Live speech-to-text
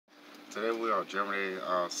Today we are germinating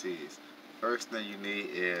our seeds. First thing you need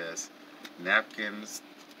is napkins,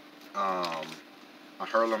 a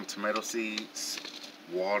heirloom tomato seeds,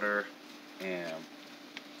 water, and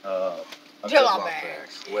a Ziploc bag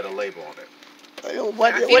with a label on it.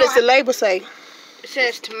 What does the label say? It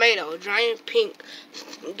says tomato, giant pink,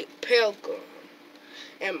 pale gum.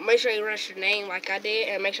 And make sure you write your name like I did,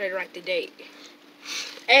 and make sure you write the date.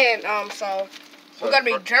 And so we're gonna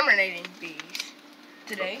be germinating these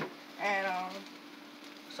today. And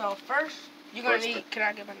so first you're gonna need. Can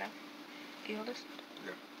I get my napkin? Can you hold this?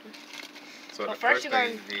 Yeah. So the first you're gonna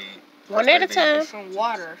need one at a time. Some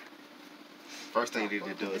water. First thing you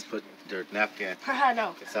need to do is put your napkin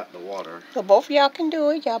No. inside the water. So both of y'all can do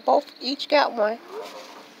it. Y'all both each got one.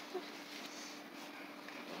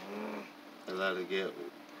 And let it get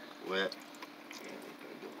wet.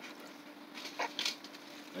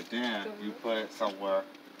 And then you put it somewhere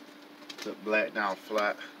to lay it down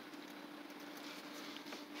flat.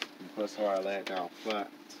 You put it somewhere to lay it down flat.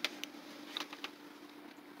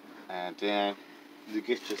 And then you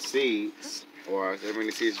get your seeds, or how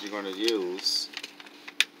many seeds you're going to use,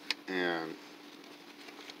 and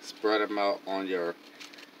spread them out on your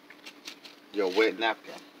wet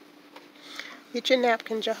napkin. Get your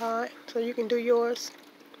napkin, Jihad, so you can do yours.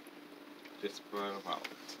 Just spread them out.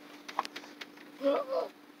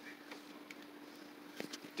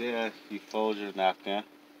 Then you fold your napkin.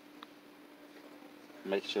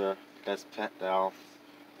 Make sure that's pat down.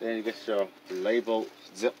 Then you get your labeled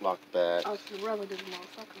Ziploc bag. Oh, it's rubber, this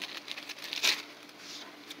motherfucker.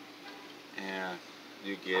 And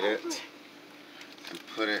you get it and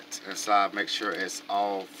put it inside. Make sure it's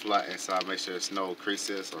all flat inside. Make sure there's no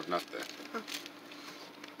creases or nothing.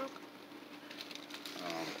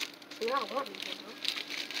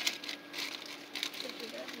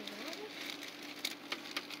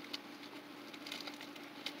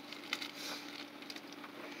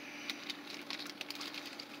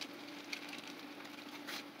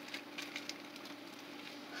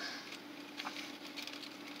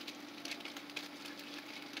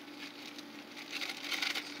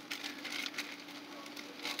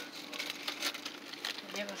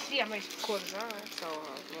 You can see I made some quarters on, so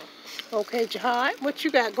Okay, Jihad, what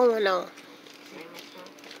you got going on?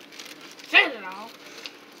 send it all.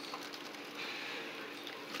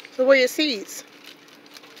 So where your seeds?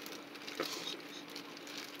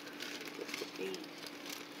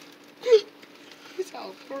 It's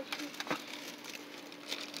all perfect.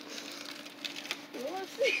 What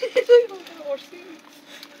seeds? You don't got more seeds.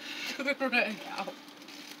 Right out.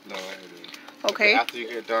 No, I didn't. Okay. After you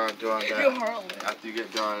get done doing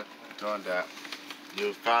that,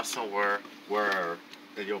 you find somewhere where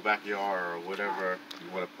in your backyard or whatever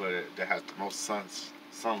you want to put it that has the most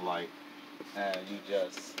sunlight, and you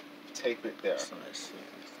just tape it there. I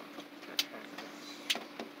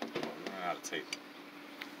don't know how to tape it.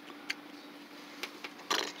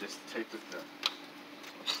 Just tape it there.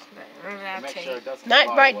 Make sure it doesn't Not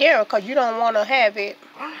fly right away. there, because you don't want to have it.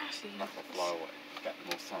 Not gonna fly away. Got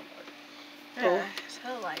the most sunlight. Yeah,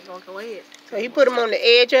 sunlight gonna go ahead. So he put them on the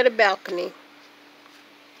edge of the balcony.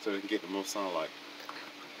 So we can get the most sunlight.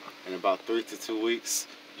 In about 3 to 2 weeks,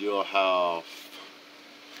 you'll have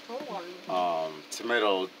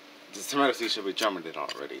tomato. The tomato seeds should be germinated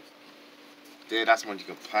already. Then that's when you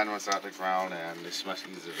can plant them inside the ground, and it's much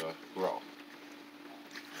easier to grow.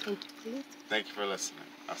 Thank you. Thank you for listening.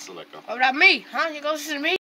 Assalamualaikum. What about me? Huh? You gonna listen to me?